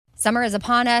Summer is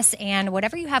upon us, and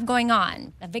whatever you have going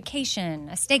on, a vacation,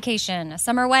 a staycation, a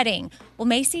summer wedding, well,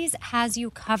 Macy's has you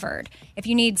covered. If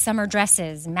you need summer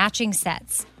dresses, matching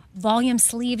sets, volume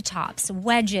sleeve tops,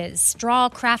 wedges, straw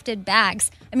crafted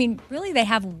bags, I mean, really, they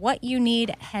have what you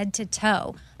need head to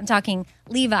toe. I'm talking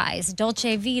Levi's,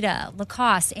 Dolce Vita,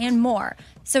 Lacoste, and more.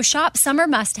 So shop summer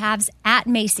must-haves at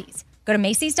Macy's. Go to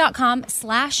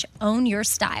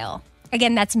Macys.com/ownyourstyle.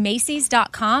 Again, that's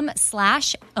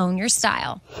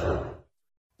Macys.com/ownyourstyle.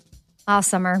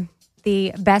 Summer,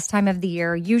 the best time of the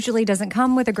year, usually doesn't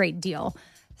come with a great deal.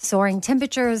 Soaring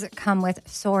temperatures come with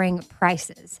soaring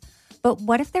prices. But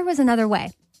what if there was another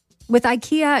way? With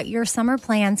IKEA, your summer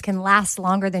plans can last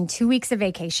longer than 2 weeks of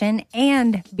vacation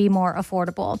and be more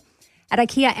affordable. At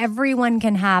IKEA, everyone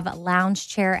can have lounge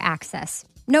chair access.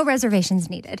 No reservations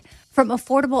needed. From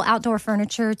affordable outdoor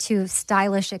furniture to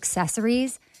stylish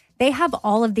accessories, they have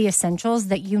all of the essentials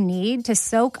that you need to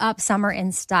soak up summer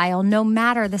in style, no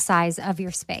matter the size of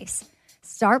your space.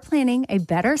 Start planning a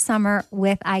better summer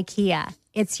with IKEA.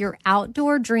 It's your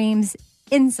outdoor dreams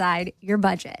inside your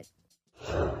budget.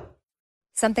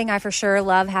 Something I for sure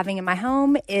love having in my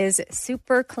home is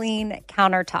super clean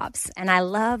countertops, and I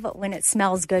love when it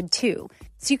smells good too.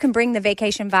 So you can bring the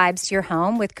vacation vibes to your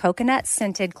home with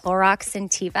coconut-scented Clorox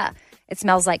Scentiva. It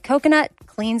smells like coconut,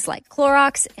 cleans like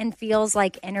Clorox, and feels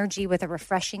like energy with a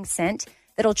refreshing scent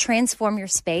that'll transform your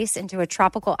space into a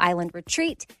tropical island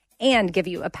retreat and give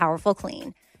you a powerful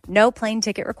clean. No plane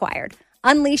ticket required.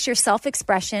 Unleash your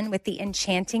self-expression with the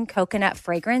enchanting coconut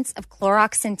fragrance of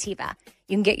Clorox Scentiva.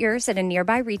 You can get yours at a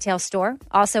nearby retail store,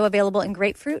 also available in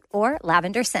grapefruit or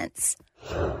lavender scents.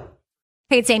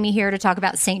 Hey, it's Amy here to talk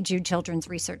about St. Jude Children's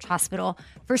Research Hospital.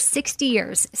 For 60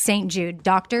 years, St. Jude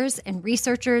doctors and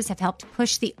researchers have helped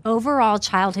push the overall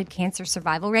childhood cancer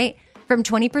survival rate from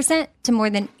 20% to more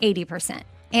than 80%.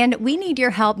 And we need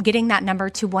your help getting that number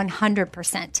to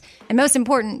 100%. And most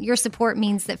important, your support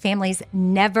means that families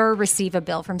never receive a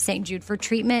bill from St. Jude for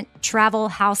treatment, travel,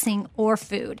 housing, or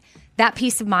food. That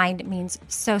peace of mind means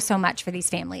so much for these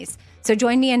families. So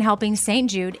join me in helping St.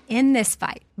 Jude in this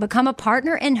fight. Become a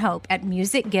partner in hope at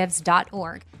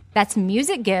musicgives.org. That's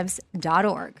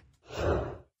musicgives.org.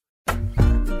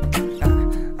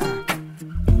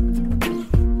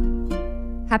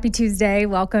 Happy Tuesday.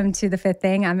 Welcome to The Fifth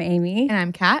Thing. I'm Amy. And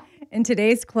I'm Kat. And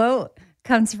today's quote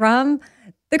comes from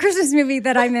the Christmas movie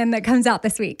that I'm in that comes out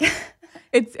this week.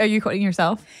 Are you quoting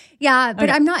yourself? Yeah, but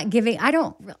okay. I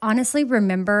don't honestly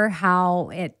remember how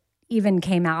it even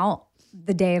came out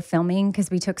the day of filming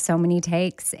because we took so many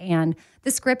takes and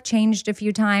the script changed a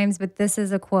few times, but this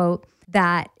is a quote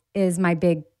that is my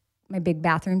big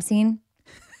bathroom scene.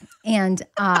 And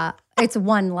it's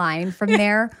one line from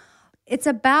there. It's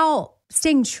about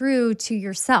staying true to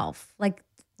yourself, like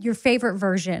your favorite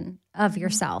version of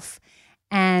yourself.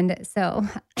 And so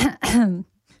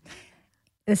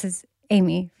this is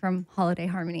Amy from Holiday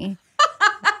Harmony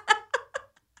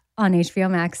on HBO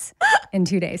Max in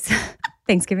 2 days,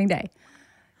 Thanksgiving Day.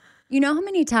 You know how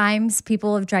many times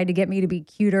people have tried to get me to be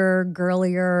cuter,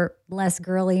 girlier, less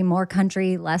girly, more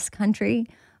country, less country?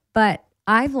 But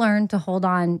I've learned to hold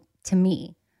on to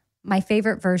me, my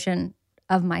favorite version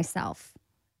of myself.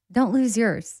 Don't lose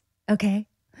yours, okay?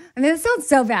 I mean, it sounds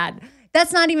so bad.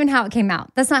 That's not even how it came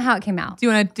out. That's not how it came out. Do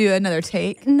you want to do another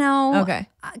take? No. Okay.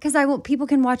 Because people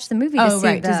can watch the movie to see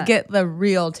right. Just get the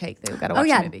real take. They've got to watch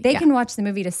the movie. They can watch the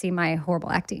movie to see my horrible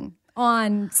acting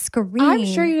on screen. I'm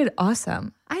sure you did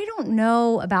awesome. I don't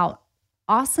know about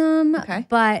awesome, okay.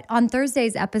 But on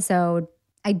Thursday's episode,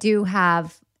 I do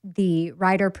have the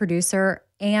writer, producer,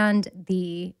 and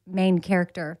the main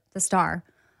character, the star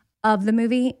of the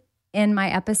movie in my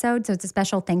episode. So it's a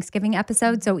special Thanksgiving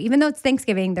episode. So even though it's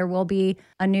Thanksgiving, there will be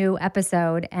a new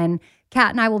episode. And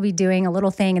Kat and I will be doing a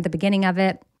little thing at the beginning of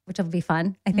it, which will be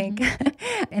fun, I think.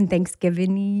 Mm-hmm. And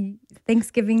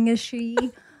Thanksgiving-ish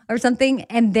or something.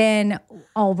 And then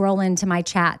I'll roll into my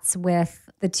chats with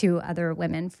the two other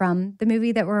women from the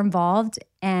movie that were involved.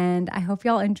 And I hope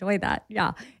y'all enjoy that.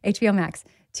 Yeah, HBO Max,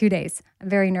 2 days. I'm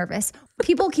very nervous.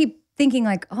 People keep thinking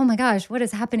like, oh my gosh, what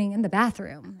is happening in the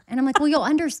bathroom? And I'm like, well, you'll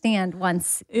understand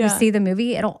once you see the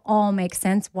movie. It'll all make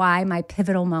sense why my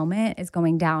pivotal moment is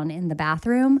going down in the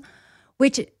bathroom,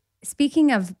 which,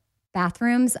 speaking of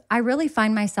bathrooms, I really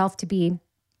find myself to be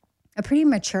a pretty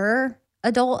mature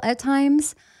adult at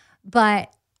times.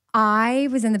 But I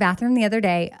was in the bathroom the other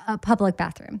day, a public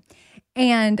bathroom,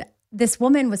 and this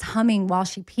woman was humming while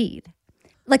she peed,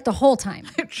 like the whole time.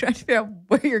 I'm trying to figure out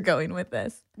where you're going with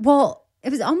this. Well, it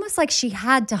was almost like she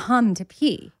had to hum to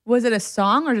pee. Was it a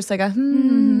song or just like a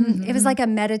It was like a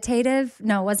meditative.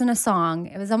 No, it wasn't a song.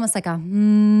 It was almost like a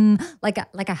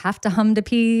like I have to hum to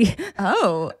pee.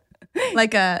 Oh,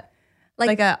 like a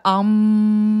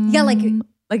Yeah,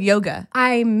 like yoga.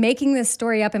 I'm making this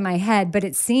story up in my head, but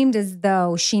it seemed as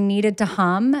though she needed to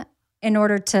hum in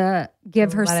order to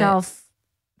give herself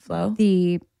flow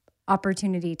the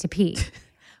opportunity to pee.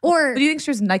 Or do you think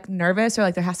she was like nervous, or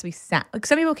like there has to be sound? Like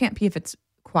some people can't pee if it's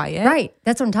quiet. Right.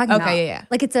 That's what I'm talking about. Okay, yeah.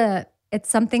 Like it's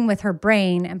something with her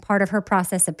brain and part of her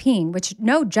process of peeing, which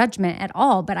no judgment at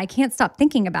all, but I can't stop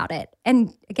thinking about it.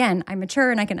 And again, I'm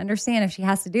mature and I can understand if she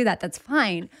has to do that, that's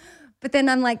fine. But then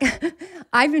I'm like,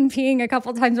 I've been peeing a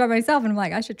couple times by myself and I'm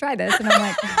like, I should try this. And I'm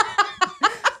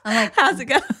like, how's it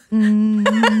go?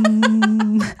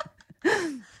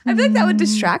 I feel like that would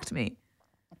distract me.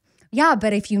 Yeah,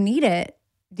 but if you need it,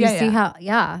 do you see how,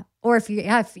 or if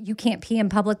you can't pee in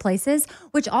public places,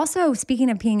 which also,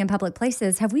 speaking of peeing in public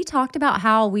places, have we talked about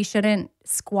how we shouldn't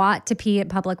squat to pee at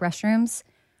public restrooms?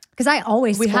 Because I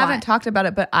always We squat. haven't talked about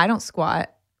it, but I don't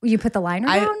squat. You put the liner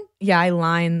down? Yeah, I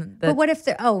line the... But what if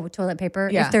toilet paper?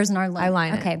 Yeah, if there's no liner. I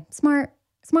line it. Okay, smart.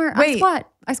 Wait,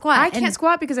 I squat. I can't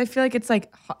squat because I feel like it's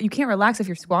like, you can't relax if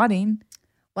you're squatting.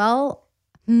 Well,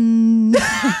 wait,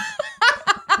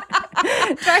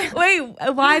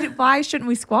 why shouldn't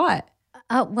we squat?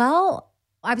 Well,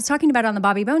 I was talking about it on the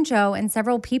Bobby Bone Show, and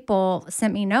several people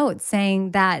sent me notes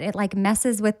saying that it like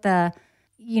messes with the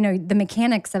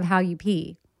mechanics of how you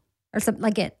pee, or something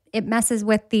like it messes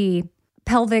with the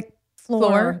pelvic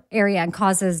floor area and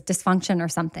causes dysfunction or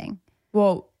something.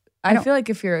 Well, I feel like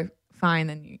if you're fine,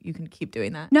 then you can keep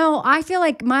doing that. No, I feel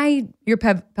like your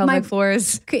pelvic floor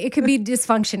is... It could be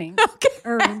dysfunctioning. Okay.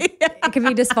 Or it could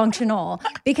be dysfunctional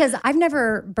because I've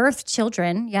never birthed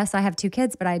children. Yes, I have 2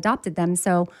 kids, but I adopted them.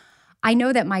 So I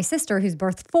know that my sister, who's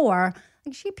birthed 4,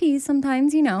 like she pees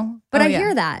sometimes, but I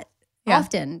hear that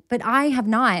often, but I have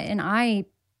not. And I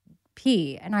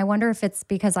pee, and I wonder if it's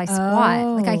because I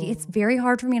squat. Like it's very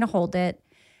hard for me to hold it.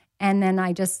 And then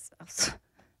I just,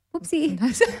 whoopsie.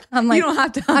 I'm like, you don't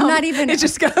have to. I'm not even. It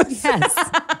just goes. Yes.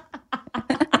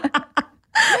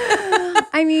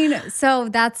 I mean, so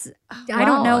that's, I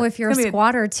don't know if you're a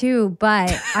squatter too,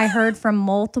 but I heard from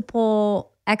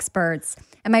multiple experts,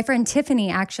 and my friend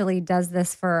Tiffany actually does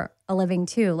this for a living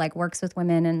too, like works with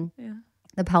women in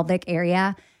the pelvic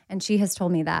area. And she has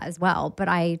told me that as well. But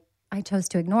I chose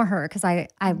to ignore her because I'd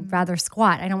rather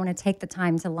squat. I don't want to take the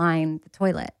time to line the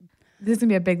toilet. This is going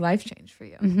to be a big life change for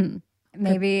you. Mm-hmm.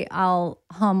 Maybe I'll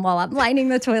hum while I'm lining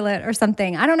the toilet or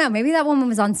something. I don't know. Maybe that woman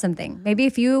was on something. Maybe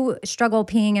if you struggle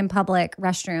peeing in public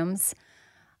restrooms,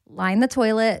 line the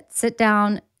toilet, sit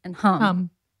down, and hum.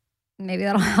 Maybe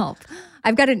that'll help.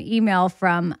 I've got an email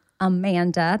from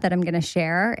Amanda that I'm going to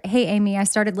share. Hey, Amy, I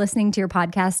started listening to your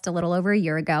podcast a little over a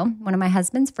year ago. One of my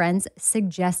husband's friends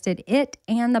suggested it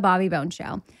and the Bobby Bone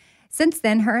Show. Since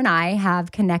then, her and I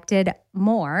have connected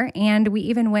more, and we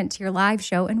even went to your live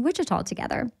show in Wichita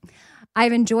together.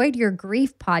 I've enjoyed your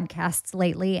grief podcasts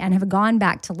lately and have gone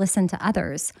back to listen to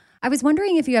others. I was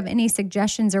wondering if you have any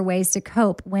suggestions or ways to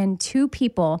cope when 2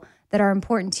 people that are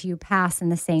important to you pass in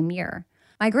the same year.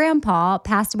 My grandpa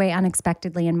passed away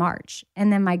unexpectedly in March,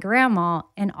 and then my grandma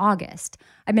in August.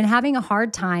 I've been having a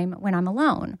hard time when I'm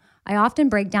alone. I often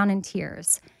break down in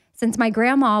tears. Since my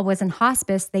grandma was in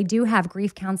hospice, they do have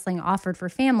grief counseling offered for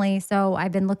family, so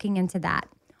I've been looking into that.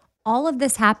 All of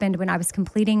this happened when I was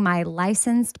completing my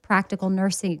licensed practical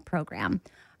nursing program.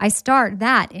 I start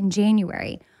that in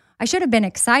January. I should have been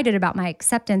excited about my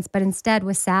acceptance, but instead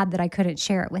was sad that I couldn't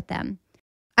share it with them.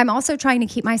 I'm also trying to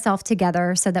keep myself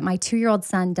together so that my 2-year-old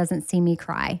son doesn't see me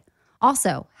cry.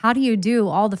 Also, how do you do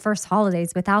all the first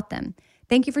holidays without them?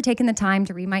 Thank you for taking the time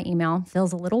to read my email.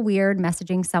 Feels a little weird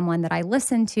messaging someone that I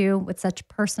listen to with such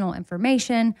personal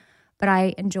information, but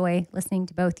I enjoy listening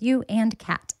to both you and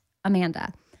Kat,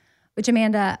 Amanda. Which,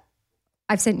 Amanda,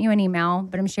 I've sent you an email,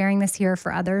 but I'm sharing this here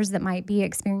for others that might be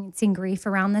experiencing grief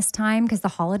around this time because the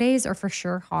holidays are for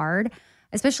sure hard,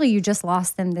 especially you just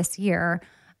lost them this year.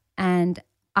 And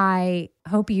I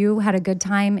hope you had a good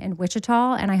time in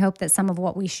Wichita, and I hope that some of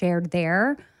what we shared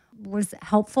there was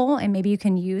helpful, and maybe you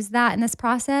can use that in this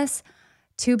process.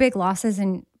 2 big losses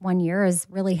in 1 year is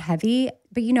really heavy,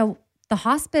 but the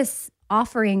hospice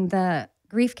offering the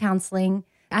grief counseling,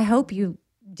 I hope you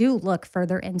do look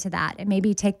further into that and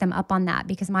maybe take them up on that,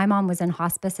 because my mom was in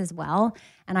hospice as well.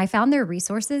 And I found their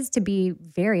resources to be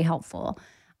very helpful.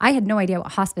 I had no idea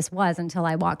what hospice was until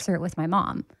I walked through it with my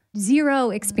mom.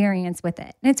 0 experience with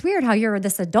it. And it's weird how you're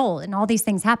this adult and all these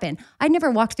things happen. I'd never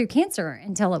walked through cancer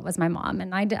until it was my mom.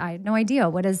 And I had no idea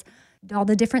what is all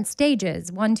the different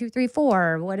stages, 1, 2, 3,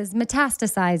 4. What does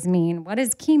metastasize mean? What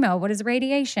is chemo? What is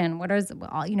radiation? What is,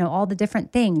 all the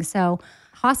different things. So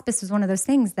hospice was one of those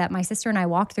things that my sister and I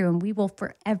walked through, and we will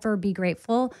forever be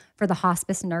grateful for the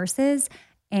hospice nurses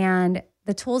and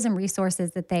the tools and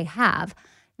resources that they have.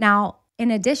 Now,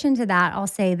 in addition to that, I'll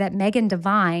say that Megan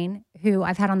Devine, who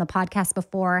I've had on the podcast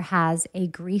before, has a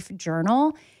grief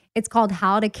journal. It's called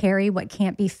How to Carry What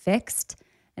Can't Be Fixed.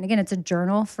 And again, it's a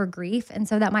journal for grief. And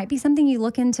so that might be something you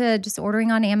look into just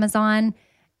ordering on Amazon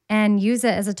and use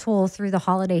it as a tool through the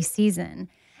holiday season.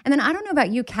 And then I don't know about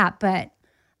you, Kat, but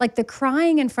like the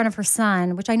crying in front of her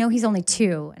son, which I know he's only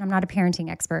 2, and I'm not a parenting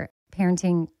expert.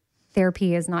 Parenting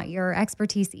therapy is not your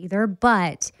expertise either,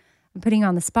 but I'm putting you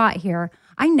on the spot here.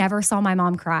 I never saw my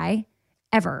mom cry,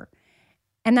 ever.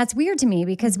 And that's weird to me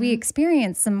because we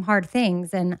experienced some hard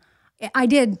things. And I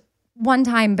did one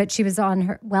time, but she was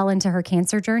well into her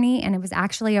cancer journey, and it was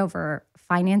actually over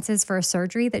finances for a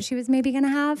surgery that she was maybe going to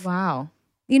have. Wow.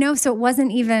 So it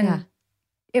wasn't even,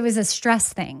 it was a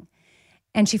stress thing.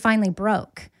 And she finally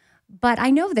broke. But I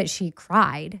know that she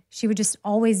cried. She would just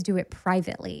always do it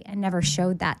privately and never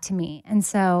showed that to me. And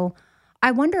so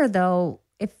I wonder, though,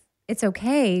 if it's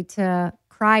okay to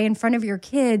cry in front of your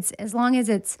kids as long as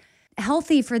it's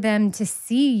healthy for them to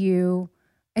see you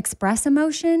express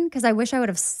emotion. Because I wish I would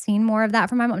have seen more of that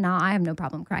from my mom. Now, I have no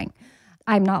problem crying.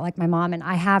 I'm not like my mom, and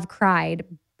I have cried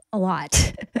a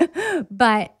lot.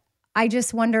 But I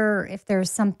just wonder if there's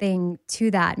something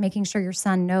to that, making sure your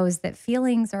son knows that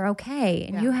feelings are okay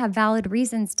and you have valid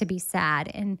reasons to be sad.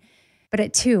 But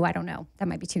at 2, I don't know. That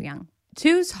might be too young.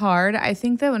 2's hard. I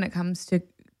think that when it comes to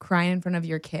crying in front of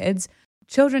your kids,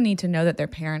 children need to know that their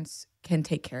parents can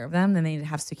take care of them and they need to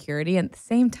have security. And at the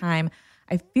same time,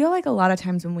 I feel like a lot of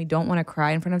times when we don't want to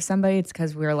cry in front of somebody, it's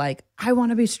because we're like, I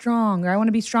want to be strong, or I want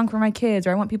to be strong for my kids,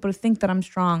 or I want people to think that I'm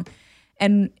strong.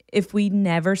 And if we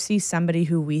never see somebody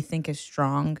who we think is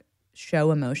strong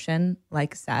show emotion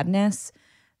like sadness,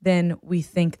 then we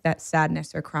think that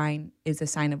sadness or crying is a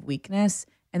sign of weakness.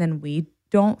 And then we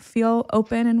don't feel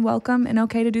open and welcome and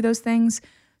okay to do those things.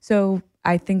 So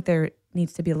I think there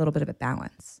needs to be a little bit of a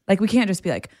balance. Like we can't just be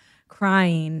like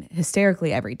crying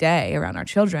hysterically every day around our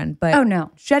children. But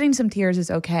shedding some tears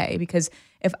is okay, because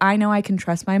if I know I can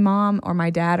trust my mom or my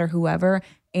dad or whoever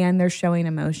and they're showing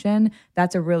emotion,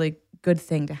 that's a really good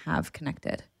thing to have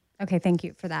connected. Okay, thank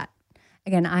you for that.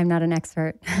 Again, I'm not an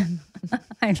expert.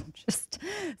 I'm just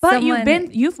But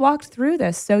you've walked through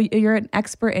this, so you're an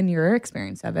expert in your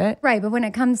experience of it. Right, but when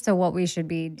it comes to what we should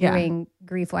be doing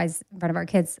grief-wise in front of our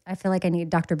kids, I feel like I need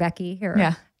Dr. Becky here.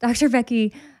 Yeah. Dr.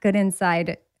 Becky, good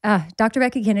insight. Dr.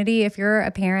 Becky Kennedy, if you're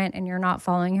a parent and you're not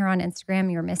following her on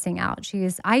Instagram, you're missing out.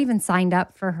 I even signed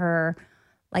up for her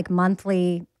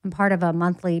monthly. I'm part of a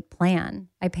monthly plan.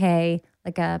 I pay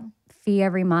like a fee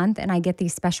every month, and I get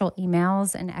these special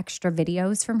emails and extra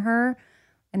videos from her,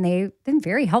 and they've been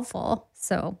very helpful.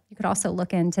 So you could also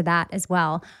look into that as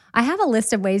well. I have a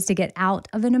list of ways to get out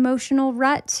of an emotional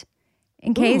rut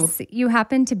in case you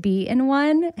happen to be in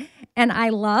one. And I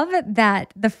love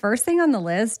that the first thing on the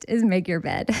list is make your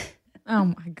bed. Oh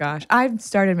my gosh. I've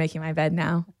started making my bed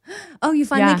now. Oh, you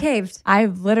finally caved.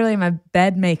 I've literally am a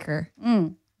bed maker.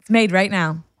 It's made right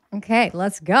now. Okay,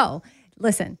 let's go.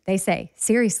 Listen, they say,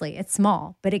 seriously, it's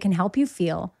small, but it can help you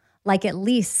feel like at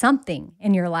least something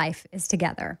in your life is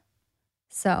together.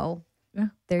 So there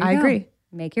you go. I agree.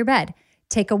 Make your bed.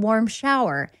 Take a warm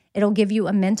shower. It'll give you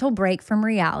a mental break from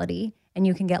reality, and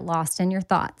you can get lost in your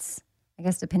thoughts. I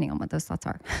guess depending on what those thoughts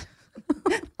are.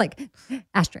 Like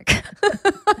asterisk.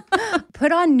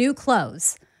 Put on new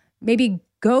clothes. Maybe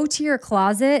go to your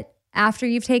closet after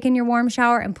you've taken your warm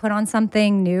shower and put on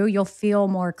something new. You'll feel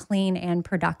more clean and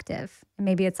productive. And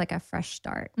maybe it's like a fresh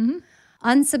start.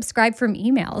 Unsubscribe from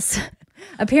emails.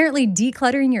 Apparently,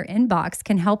 decluttering your inbox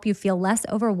can help you feel less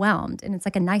overwhelmed, and it's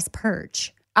like a nice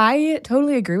purge. I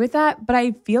totally agree with that, but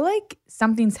I feel like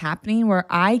something's happening where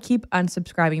I keep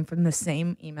unsubscribing from the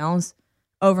same emails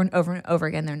over and over and over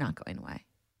again. They're not going away.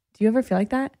 Do you ever feel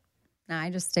like that? No, I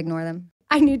just ignore them.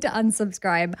 I need to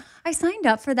unsubscribe. I signed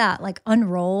up for that, like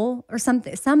Unroll or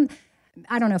something.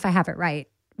 I don't know if I have it right,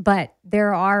 but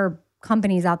there are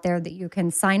companies out there that you can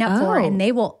sign up for, and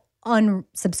they will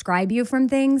unsubscribe you from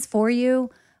things for you.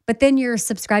 But then you're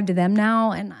subscribed to them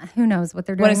now, and who knows what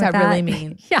they're doing. What does that really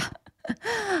mean? Yeah.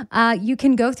 You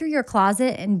can go through your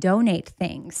closet and donate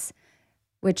things,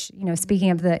 which,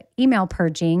 speaking of the email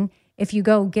purging, if you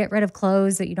go get rid of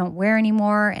clothes that you don't wear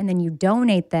anymore and then you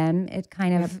donate them, it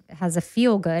kind of has a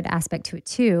feel-good aspect to it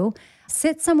too.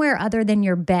 Sit somewhere other than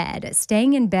your bed.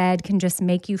 Staying in bed can just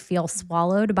make you feel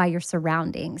swallowed by your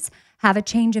surroundings. Have a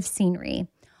change of scenery.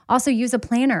 Also, use a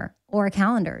planner or a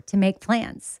calendar to make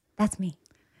plans. That's me.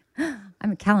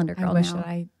 I'm a calendar girl now. I wish that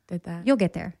I did that. You'll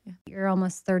get there. Yeah. You're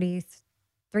almost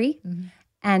 33,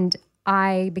 and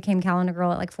I became calendar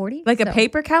girl at like 40. Like a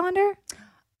paper calendar?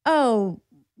 Oh,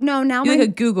 No, now You're my like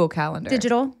a Google calendar.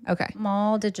 digital. Okay. I'm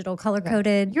all digital, color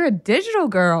coded. You're a digital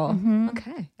girl. Mm-hmm.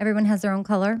 Okay. Everyone has their own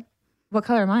color, What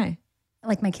color am I?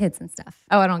 like my kids and stuff.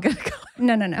 Oh, I don't get a color.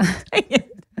 No.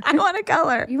 I want a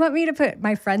color. You want me to put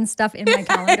my friend's stuff in my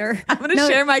calendar? I'm going to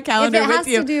share my calendar if it with has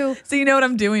you to do- so you know what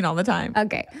I'm doing all the time.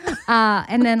 Okay.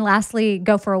 And then lastly,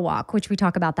 go for a walk, which we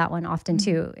talk about that one often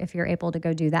too, if you're able to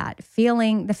go do that. The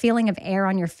feeling of air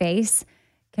on your face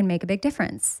can make a big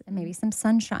difference. And maybe some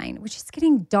sunshine, which is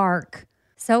getting dark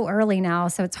so early now.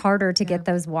 So it's harder to get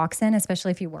those walks in,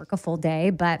 especially if you work a full day.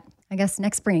 But I guess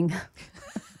next spring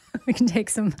we can take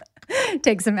some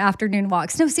afternoon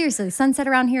walks. No, seriously, sunset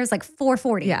around here is like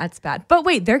 4:40. Yeah, it's bad. But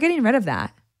wait, they're getting rid of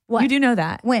that. What? You do know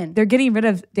that. When? They're getting rid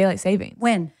of daylight savings.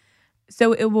 When?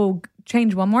 So it will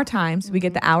change one more time. So we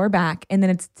get the hour back and then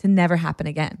it's to never happen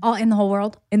again. All in the whole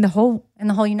world? In the whole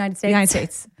United States? United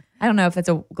States. I don't know if that's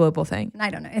a global thing.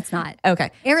 I don't know. It's not. Okay.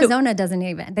 Arizona doesn't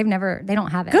even. They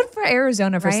don't have it. Good for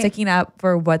Arizona for Right? sticking up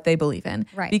for what they believe in.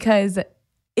 Right. Because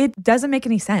it doesn't make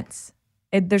any sense.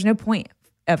 There's no point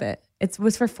of it. It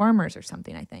was for farmers or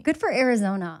something, I think. Good for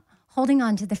Arizona, holding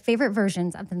on to the favorite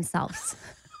versions of themselves.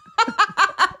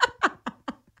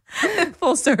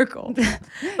 Full circle.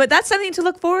 But that's something to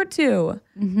look forward to.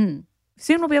 Mm-hmm.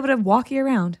 Soon we'll be able to walk you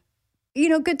around.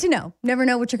 Good to know. Never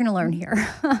know what you're going to learn here.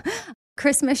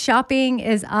 Christmas shopping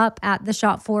is up at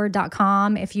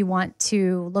theshopforward.com if you want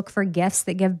to look for gifts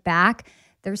that give back.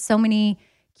 There's so many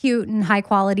cute and high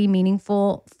quality,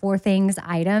 meaningful For Things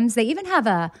items. They even have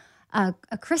a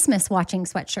Christmas watching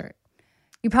sweatshirt.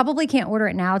 You probably can't order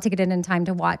it now to get it in time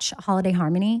to watch Holiday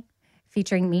Harmony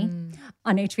featuring me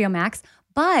on HBO Max,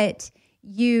 but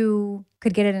you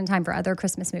could get it in time for other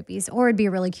Christmas movies, or it'd be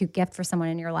a really cute gift for someone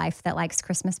in your life that likes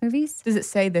Christmas movies. Does it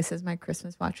say this is my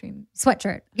Christmas watching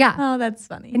Sweatshirt. Yeah. Oh, that's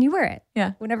funny. And you wear it.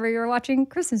 Yeah. Whenever you're watching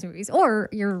Christmas movies or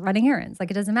you're running errands.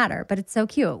 Like, it doesn't matter, but it's so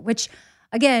cute, which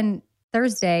again,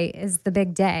 Thursday is the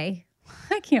big day.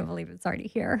 I can't believe it's already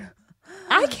here.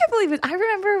 I can't believe it. I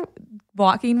remember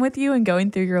walking with you and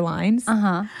going through your lines.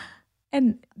 Uh-huh.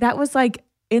 And that was like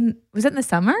was it in the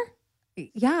summer?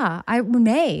 Yeah,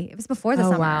 May. It was before the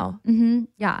summer. Wow. Mm-hmm.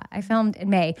 Yeah, I filmed in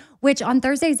May, which on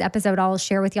Thursday's episode, I'll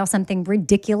share with y'all something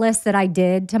ridiculous that I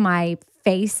did to my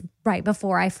face right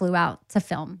before I flew out to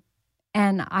film.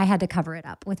 And I had to cover it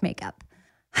up with makeup.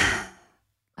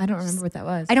 I don't remember what that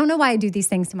was. I don't know why I do these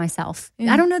things to myself.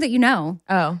 Yeah. I don't know that you know.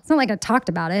 Oh. It's not like I talked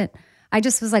about it. I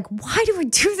just was like, why do I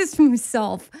do this to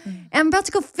myself? And I'm about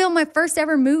to go film my first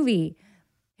ever movie.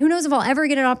 Who knows if I'll ever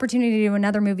get an opportunity to do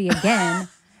another movie again.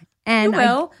 And You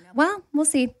will. Well, we'll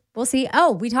see. We'll see.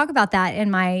 Oh, we talk about that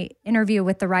in my interview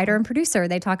with the writer and producer.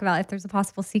 They talk about if there's a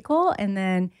possible sequel. And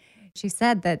then she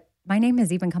said that my name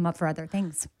has even come up for other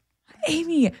things.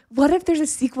 Amy, what if there's a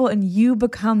sequel and you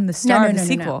become the star of the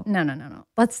sequel? No.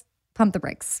 Let's pump the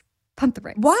brakes. Pump the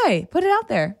brakes. Why? Put it out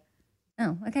there.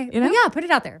 Oh, okay. You know? Well, yeah, put it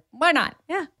out there. Why not?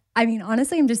 Yeah. I mean,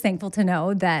 honestly, I'm just thankful to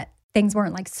know that things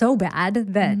weren't like so bad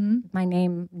that my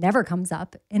name never comes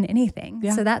up in anything.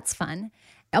 Yeah. So that's fun.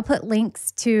 I'll put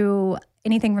links to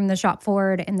anything from the Shop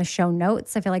Forward in the show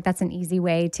notes. I feel like that's an easy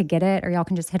way to get it, or y'all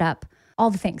can just hit up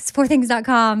all the things,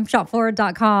 forthings.com,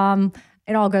 shopforward.com.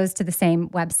 It all goes to the same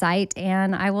website.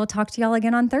 And I will talk to y'all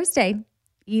again on Thursday.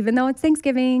 Even though it's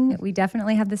Thanksgiving, we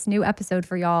definitely have this new episode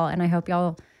for y'all. And I hope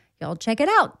y'all check it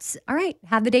out. All right.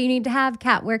 Have the day you need to have.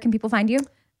 Kat, where can people find you?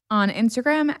 On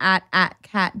Instagram at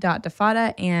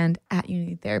kat.defada and at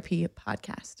Unity Therapy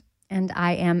Podcast. And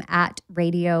I am at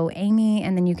Radio Amy.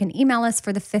 And then you can email us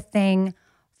for the fifth thing,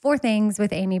 4 things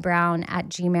with Amy Brown at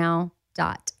gmail.com.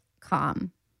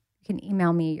 You can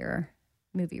email me your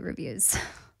movie reviews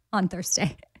on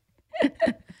Thursday. Do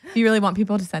you really want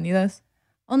people to send you those?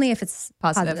 Only if it's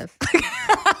positive.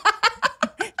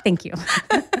 Thank you.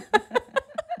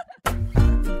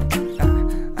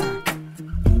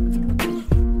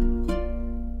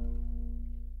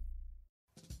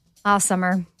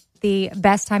 Summer, the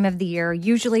best time of the year,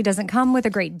 usually doesn't come with a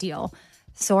great deal.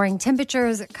 Soaring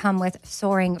temperatures come with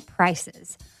soaring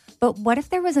prices. But what if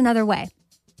there was another way?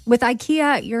 With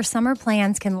IKEA, your summer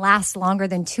plans can last longer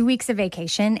than 2 weeks of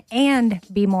vacation and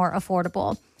be more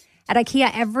affordable. At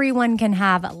IKEA, everyone can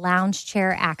have lounge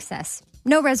chair access.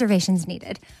 No reservations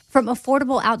needed. From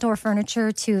affordable outdoor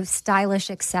furniture to stylish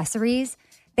accessories,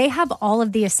 they have all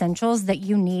of the essentials that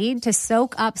you need to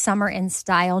soak up summer in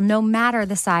style, no matter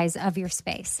the size of your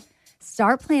space.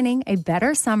 Start planning a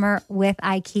better summer with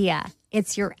IKEA.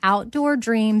 It's your outdoor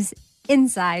dreams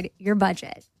inside your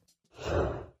budget.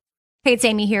 Hey, it's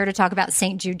Amy here to talk about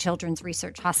St. Jude Children's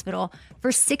Research Hospital.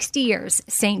 For 60 years,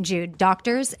 St. Jude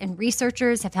doctors and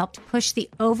researchers have helped push the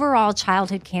overall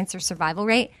childhood cancer survival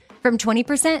rate from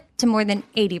 20% to more than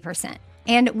 80%.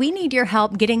 And we need your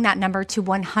help getting that number to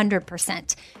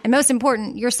 100%. And most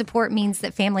important, your support means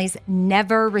that families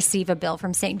never receive a bill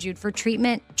from St. Jude for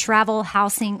treatment, travel,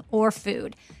 housing, or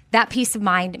food. That peace of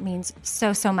mind means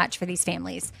so, so much for these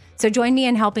families. So join me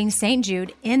in helping St.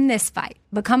 Jude in this fight.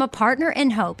 Become a partner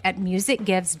in hope at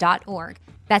musicgives.org.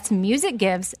 That's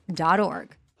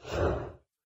musicgives.org.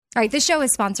 All right, this show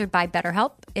is sponsored by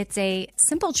BetterHelp. It's a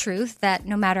simple truth that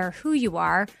no matter who you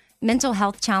are, mental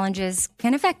health challenges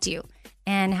can affect you,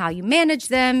 and how you manage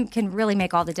them can really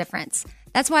make all the difference.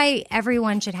 That's why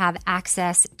everyone should have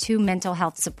access to mental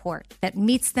health support that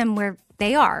meets them where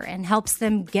they are and helps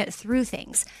them get through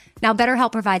things. Now,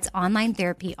 BetterHelp provides online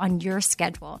therapy on your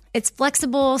schedule. It's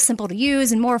flexible, simple to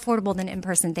use, and more affordable than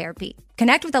in-person therapy.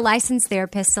 Connect with a licensed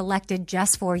therapist selected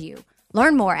just for you.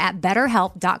 Learn more at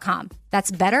betterhelp.com.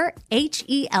 That's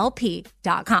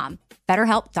betterhelp.com.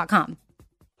 betterhelp.com.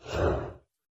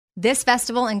 This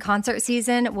festival and concert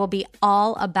season will be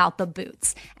all about the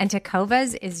boots, and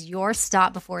Tecovas is your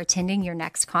stop before attending your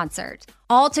next concert.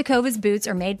 All Tecovas boots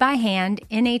are made by hand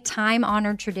in a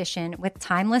time-honored tradition with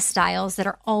timeless styles that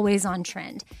are always on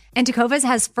trend. And Tecovas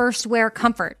has first wear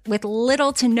comfort with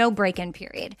little to no break-in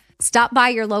period. Stop by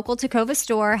your local Tecovas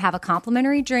store, have a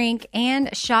complimentary drink,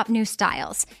 and shop new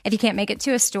styles. If you can't make it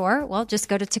to a store, well, just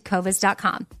go to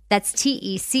tecovas.com. That's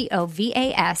Tecovas.com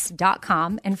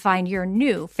and find your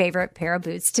new favorite pair of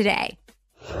boots today.